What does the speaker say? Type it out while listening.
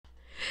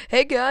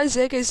Hey guys,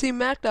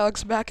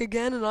 AKC back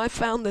again, and I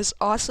found this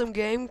awesome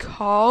game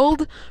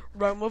called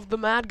Realm of the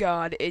Mad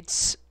God.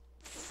 It's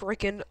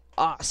freaking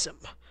awesome.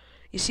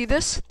 You see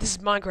this? This is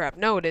Minecraft.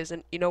 No, it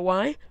isn't. You know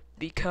why?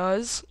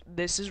 Because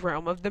this is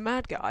Realm of the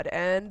Mad God,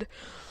 and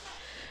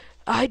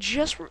I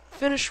just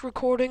finished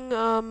recording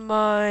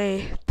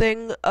my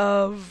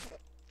uh,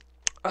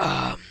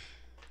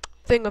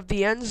 thing of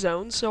the end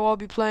zone, so I'll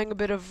be playing a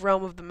bit of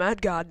Realm of the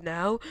Mad God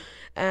now.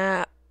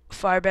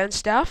 Fireband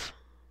staff.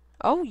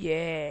 Oh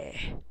yeah.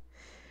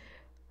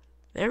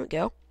 There we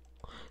go.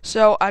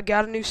 So I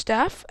got a new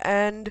staff,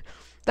 and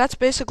that's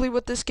basically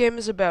what this game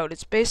is about.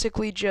 It's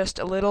basically just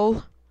a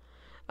little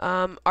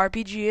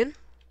RPGing.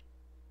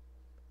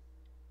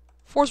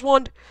 Force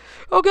Wand.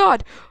 Oh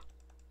god.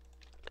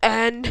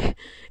 And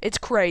it's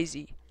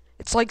crazy.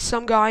 It's like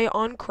some guy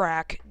on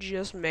crack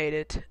just made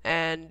it,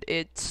 and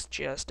it's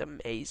just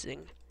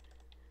amazing.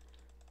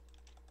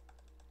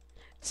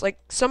 It's like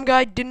some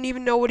guy didn't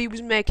even know what he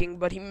was making,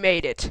 but he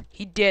made it.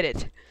 He did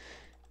it.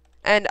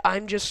 And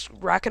I'm just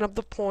racking up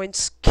the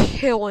points,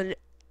 killing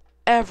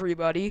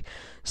everybody.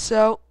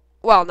 So,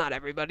 well, not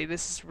everybody.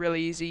 This is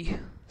really easy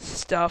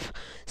stuff.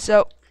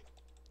 So,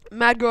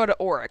 Mad God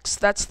Oryx.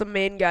 That's the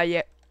main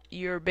guy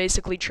you're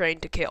basically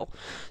trained to kill.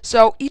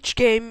 So, each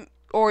game,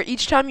 or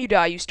each time you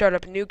die, you start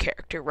up a new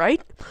character,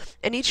 right?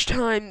 And each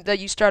time that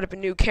you start up a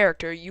new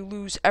character, you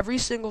lose every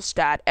single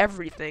stat,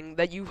 everything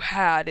that you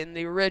had in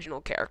the original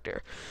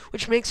character,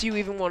 which makes you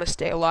even want to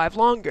stay alive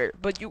longer.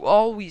 But you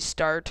always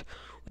start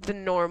with the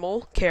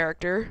normal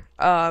character,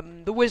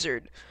 the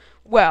wizard.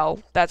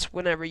 Well, that's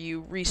whenever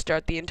you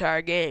restart the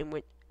entire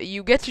game.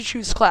 You get to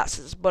choose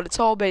classes, but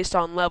it's all based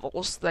on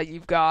levels that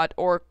you've got,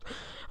 or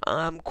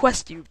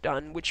quest you've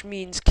done, which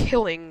means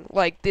killing,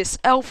 like this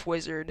elf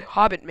wizard,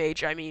 hobbit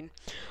mage, I mean,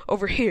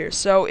 over here.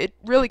 So it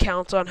really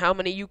counts on how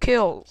many you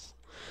kill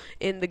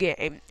in the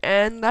game,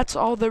 and that's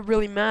all that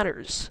really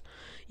matters.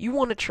 You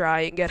want to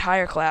try and get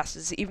higher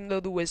classes, even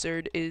though the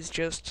wizard is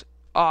just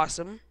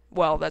awesome.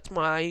 Well, that's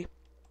my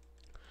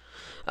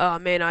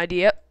main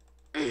idea.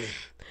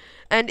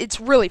 And it's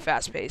really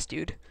fast-paced,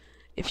 dude.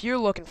 If you're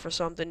looking for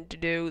something to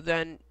do,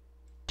 then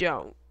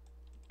don't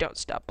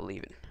stop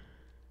believing.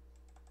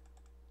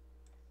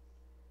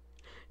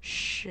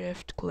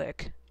 Shift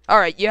click.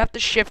 Alright, you have to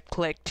shift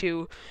click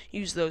to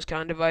use those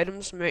kind of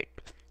items.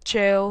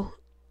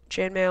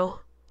 Chainmail.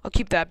 I'll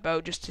keep that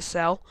bow just to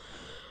sell.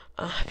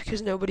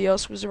 Because nobody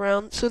else was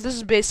around. So this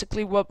is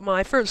basically what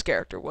my first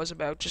character was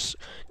about. Just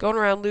going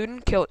around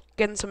looting,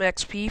 getting some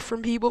XP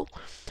from people.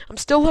 I'm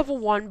still level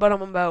 1, but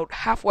I'm about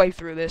halfway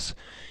through this.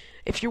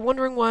 If you're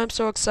wondering why I'm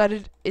so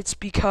excited, it's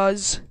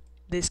because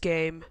this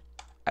game,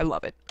 I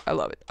love it. I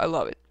love it. I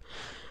love it.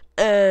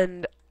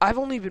 And I've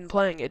only been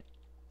playing it,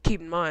 keep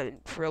in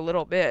mind, for a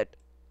little bit.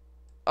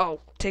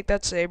 Oh, take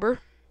that saber.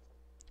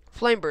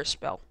 Flame burst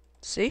spell.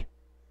 See?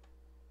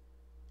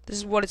 This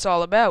is what it's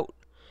all about.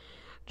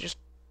 Just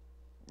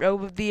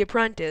Robe of the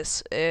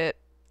Apprentice.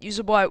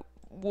 Usable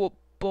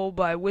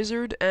by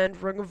Wizard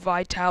and Ring of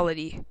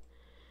Vitality.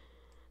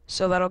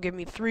 So that'll give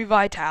me 3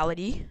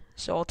 Vitality.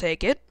 So I'll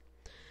take it.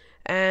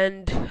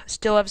 And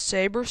still have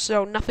Saber,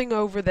 so nothing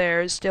over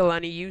there is still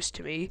any use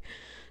to me.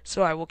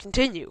 So I will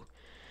continue.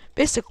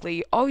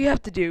 Basically, all you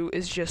have to do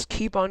is just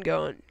keep on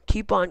going,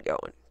 keep on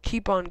going,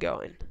 keep on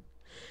going.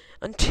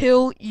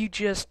 Until you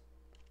just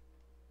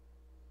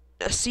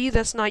see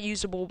that's not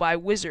usable by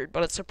Wizard,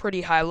 but it's a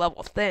pretty high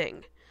level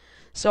thing.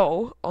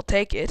 So, I'll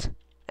take it,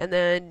 and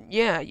then,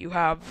 yeah, you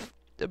have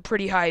a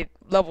pretty high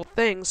level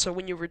thing, so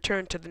when you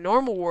return to the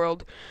normal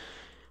world,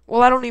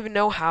 well, I don't even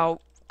know how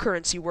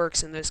currency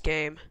works in this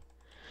game.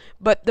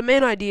 But the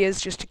main idea is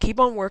just to keep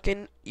on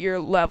working your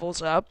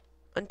levels up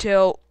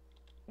until,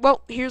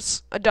 well,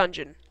 here's a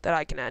dungeon that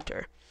I can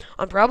enter.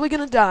 I'm probably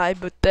gonna die,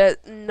 but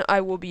then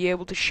I will be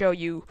able to show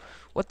you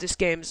what this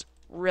game's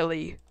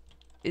really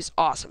is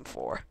awesome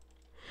for.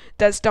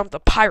 That's dump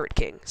the Pirate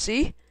King,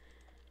 see?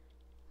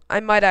 I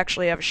might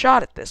actually have a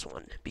shot at this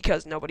one,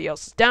 because nobody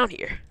else is down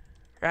here,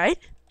 right?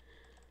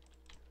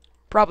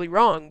 Probably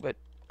wrong, but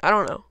I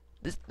don't know.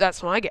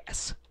 That's my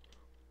guess.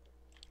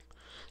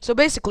 So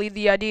basically,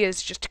 the idea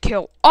is just to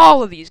kill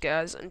all of these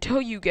guys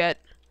until you get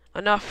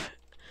enough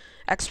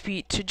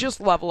XP to just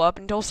level up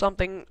until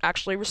something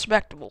actually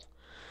respectable.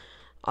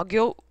 I'll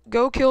go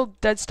kill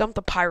Dead Stump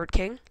the Pirate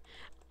King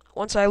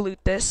once I loot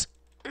this.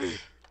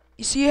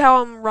 You see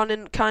how I'm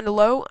running kind of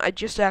low? I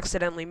just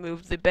accidentally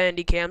moved the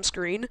Bandicam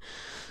screen,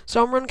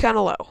 so I'm running kind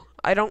of low.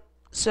 I don't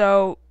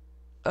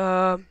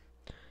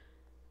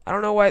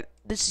know what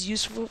this is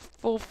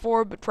useful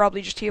for, but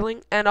probably just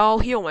healing, and I'll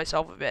heal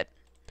myself a bit.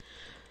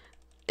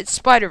 It's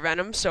spider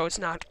venom, so it's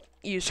not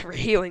used for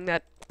healing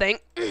that thing.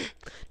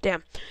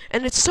 Damn.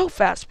 And it's so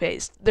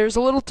fast-paced. There's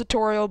a little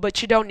tutorial,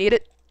 but you don't need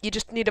it. You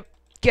just need to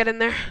get in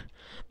there.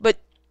 But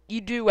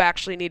you do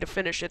actually need to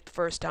finish it the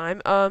first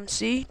time.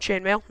 See?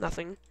 Chainmail.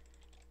 Nothing.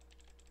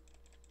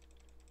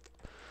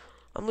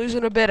 I'm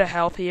losing a bit of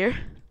health here.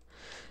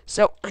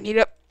 So, I need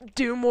to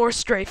do more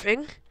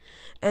strafing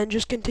and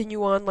just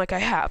continue on like I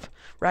have,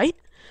 right?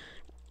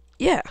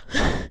 yeah.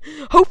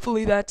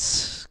 Hopefully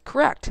that's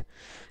correct.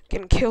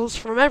 Getting kills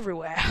from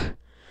everywhere.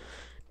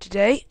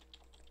 Today,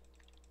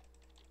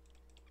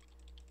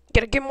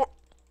 gotta get more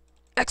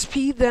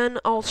XP, then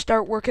I'll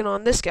start working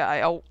on this guy.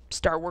 I'll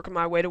start working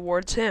my way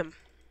towards him.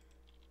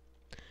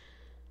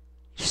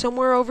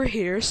 Somewhere over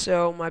here,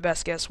 so my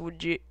best guess would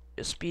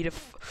just be to...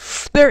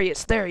 There he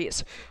is, there he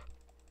is.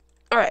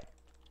 Alright.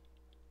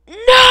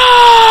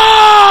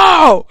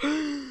 No!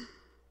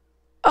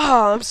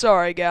 Oh, I'm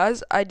sorry,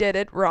 guys. I did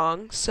it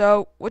wrong.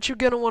 So, what you're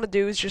gonna want to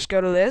do is just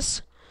go to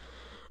this.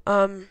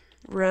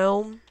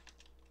 Realm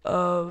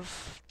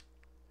of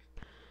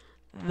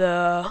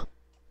the...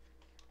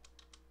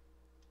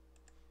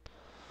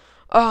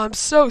 Oh, I'm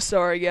so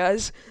sorry,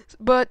 guys.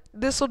 But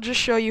this will just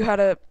show you how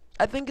to...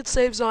 I think it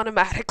saves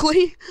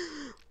automatically.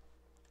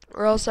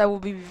 Or else I will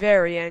be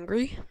very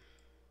angry.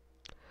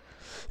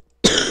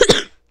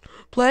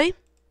 Play.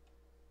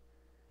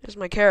 There's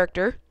my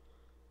character.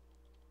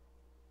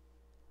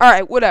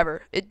 Alright,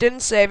 whatever. It didn't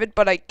save it,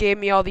 but it gave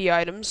me all the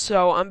items.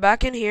 So, I'm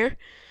back in here.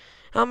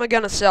 How am I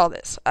gonna sell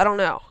this? I don't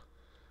know.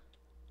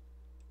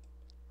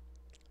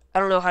 I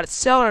don't know how to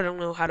sell it. I don't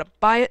know how to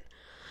buy it.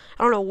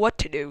 I don't know what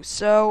to do.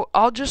 So,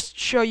 I'll just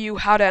show you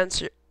how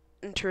to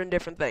enter in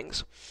different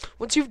things.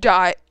 Once you've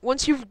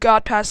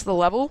got past the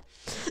level,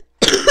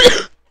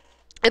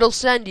 it'll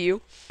send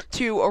you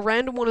to a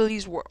random one of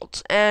these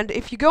worlds. And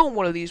if you go in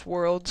one of these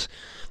worlds,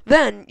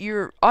 then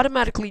you're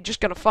automatically just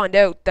gonna find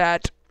out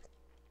that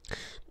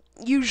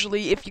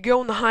usually, if you go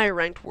in the higher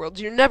ranked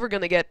worlds, you're never going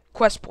to get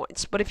quest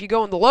points. But if you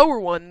go in the lower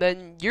one,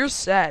 then you're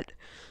set.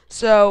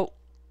 So,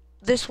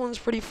 this one's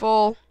pretty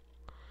full.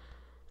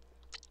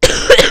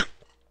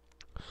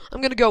 I'm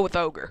going to go with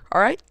Ogre,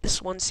 alright?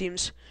 This one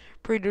seems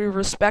pretty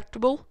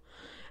respectable.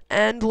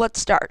 And let's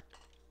start.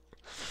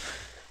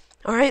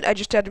 Alright, I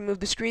just had to move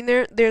the screen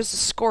there. There's the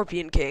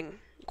Scorpion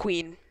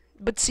Queen.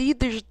 But see,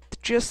 there's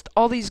just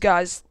all these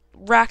guys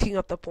racking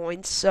up the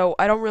points, so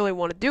I don't really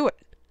want to do it.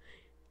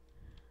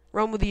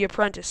 Realm of the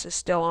Apprentice is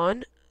still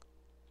on.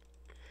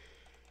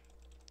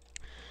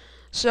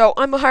 So,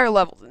 I'm a higher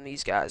level than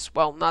these guys.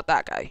 Well, not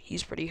that guy.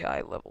 He's pretty high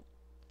level.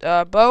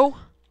 Bo.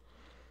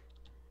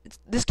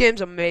 This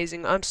game's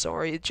amazing. I'm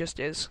sorry, it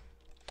just is.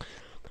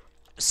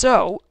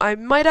 So, I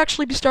might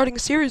actually be starting a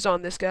series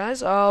on this,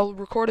 guys. I'll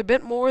record a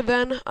bit more,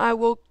 then I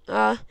will,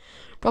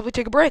 probably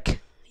take a break.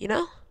 You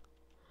know?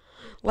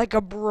 Like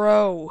a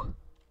bro.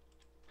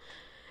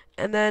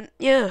 And then,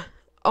 yeah.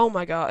 Oh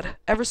my god.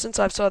 Ever since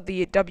I saw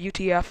the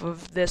WTF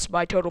of this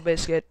by Total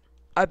Biscuit,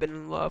 I've been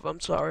in love. I'm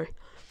sorry.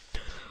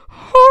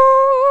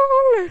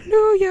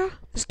 Hallelujah.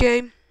 This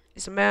game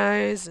is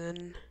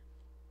amazing.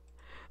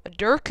 A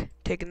Dirk,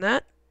 taking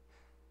that.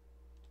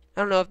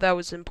 I don't know if that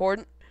was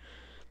important.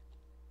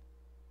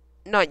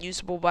 Not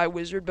usable by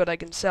Wizard, but I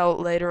can sell it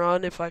later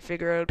on if I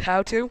figure out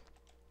how to.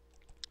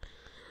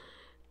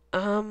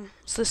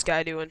 What's this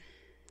guy doing?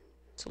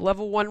 It's a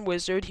level 1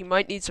 Wizard. He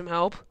might need some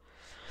help.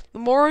 The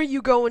more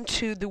you go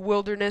into the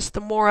wilderness, the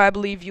more I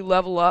believe you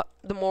level up.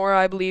 The more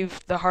I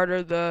believe the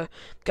harder the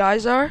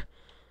guys are.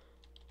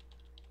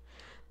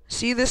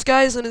 See, this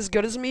guy isn't as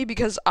good as me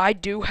because I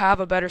do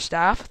have a better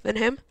staff than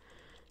him.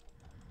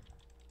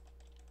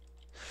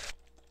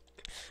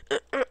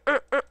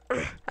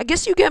 I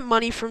guess you get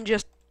money from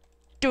just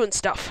doing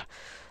stuff.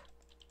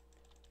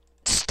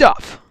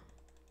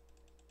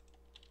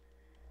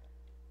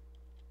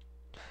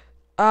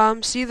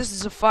 See, this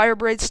is a Fire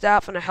Braid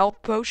staff and a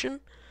health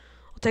potion.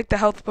 Take the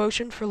health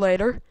potion for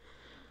later,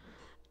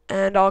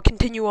 and I'll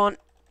continue on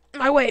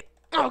my way.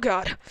 Oh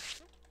god,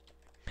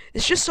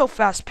 it's just so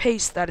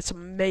fast-paced that it's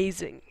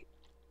amazing.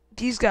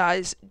 These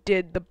guys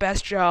did the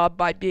best job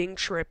by being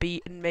trippy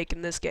and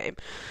making this game.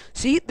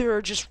 See, there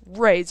are just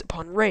raids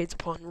upon raids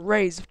upon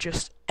raids of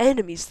just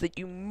enemies that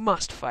you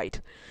must fight.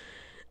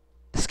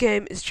 This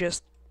game is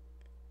just...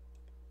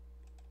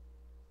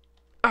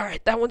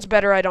 Alright, that one's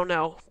better, I don't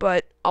know,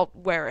 but I'll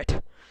wear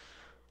it.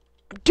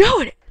 I'm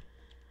doing it!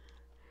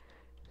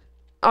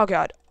 Oh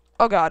god.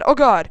 Oh god. Oh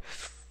god.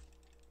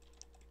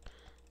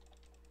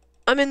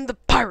 I'm in the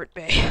pirate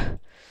bay.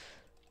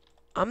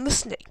 I'm the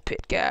snake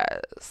pit,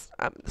 guys.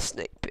 I'm the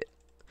snake pit.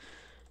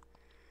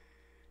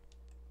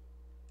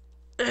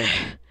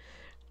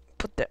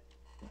 Put that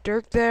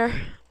Dirk there.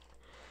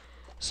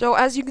 So,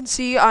 as you can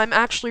see, I'm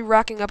actually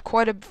racking up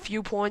quite a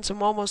few points.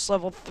 I'm almost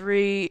level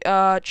 3.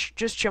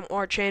 Just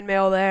more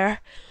chainmail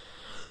there.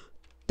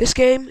 This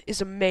game is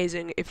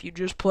amazing if you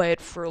just play it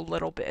for a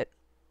little bit.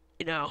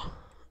 You know.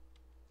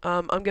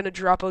 I'm gonna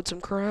drop out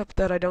some crap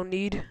that I don't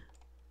need.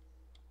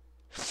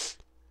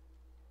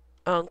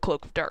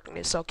 Cloak of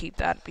Darkness, I'll keep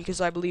that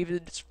because I believe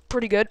it's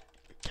pretty good.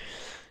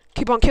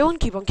 Keep on killing,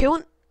 keep on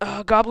killing.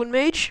 Goblin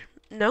Mage,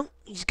 no,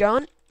 he's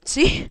gone.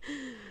 See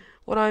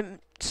what I'm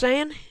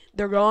saying?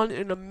 They're gone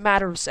in a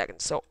matter of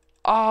seconds, so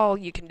all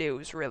you can do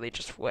is really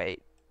just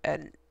wait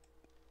and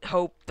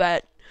hope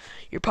that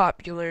you're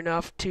popular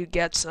enough to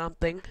get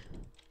something.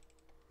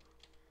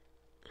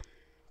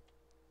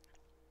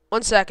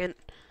 1 second.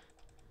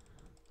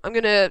 I'm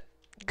gonna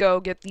go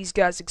get these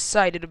guys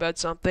excited about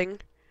something.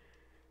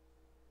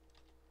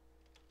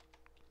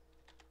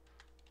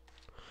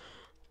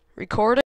 Recording.